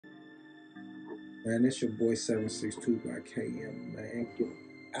Man, it's your boy 762 by KM, man. Get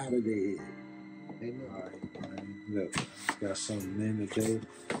out of there. Alright, man. Look, got something in today.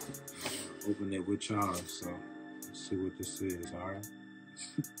 Open it with y'all, so let's see what this is, alright?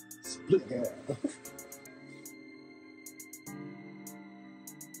 Split out.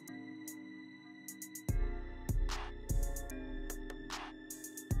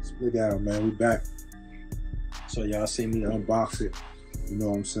 Split out, man. We back. So y'all see me unbox it. You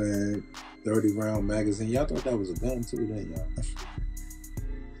know what I'm saying? 30 round magazine. Y'all thought that was a gun too, didn't y'all?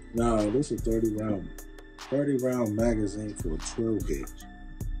 Nah, this is 30 round magazine for a 12 gauge.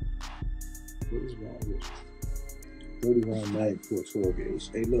 What is wrong with you? 30 round mag for a 12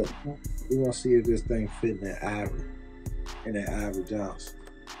 gauge. Hey, look, we want to see if this thing fit in that Ivory Johnson.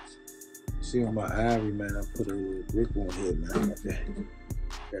 See on my Ivory, man, I put a little grip on here, man.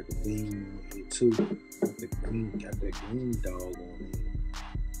 Got the beam on here too. Got that green dog on here.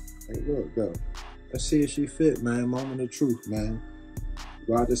 Hey, look, though. Let's see if she fit, man. Moment of truth, man.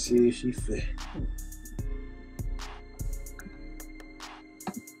 About to see if she fit.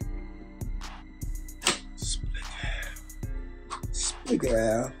 Split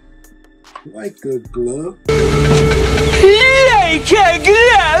out. Like a glove. Like a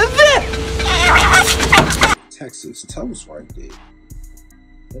glove! Texas toast right there.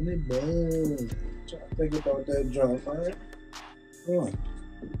 And it burn. Trying to think about that junk, man. Come on.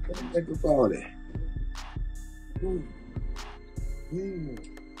 Let me think about it.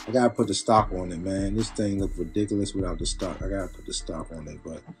 I gotta put the stock on it, man. This thing look ridiculous without the stock. I gotta put the stock on it,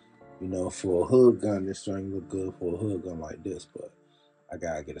 but you know, for a hood gun, this thing look good for a hood gun like this, but I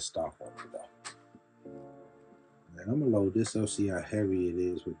gotta get a stock on it though. Man, I'm gonna load this up, see how heavy it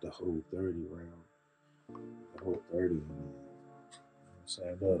is with the whole 30 round. The whole 30 in there. You know what I'm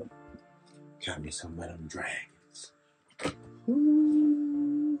saying? Look, got me some of them dragons.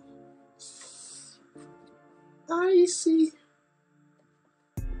 Ooh. Icy.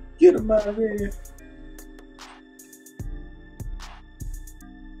 Get them out of here.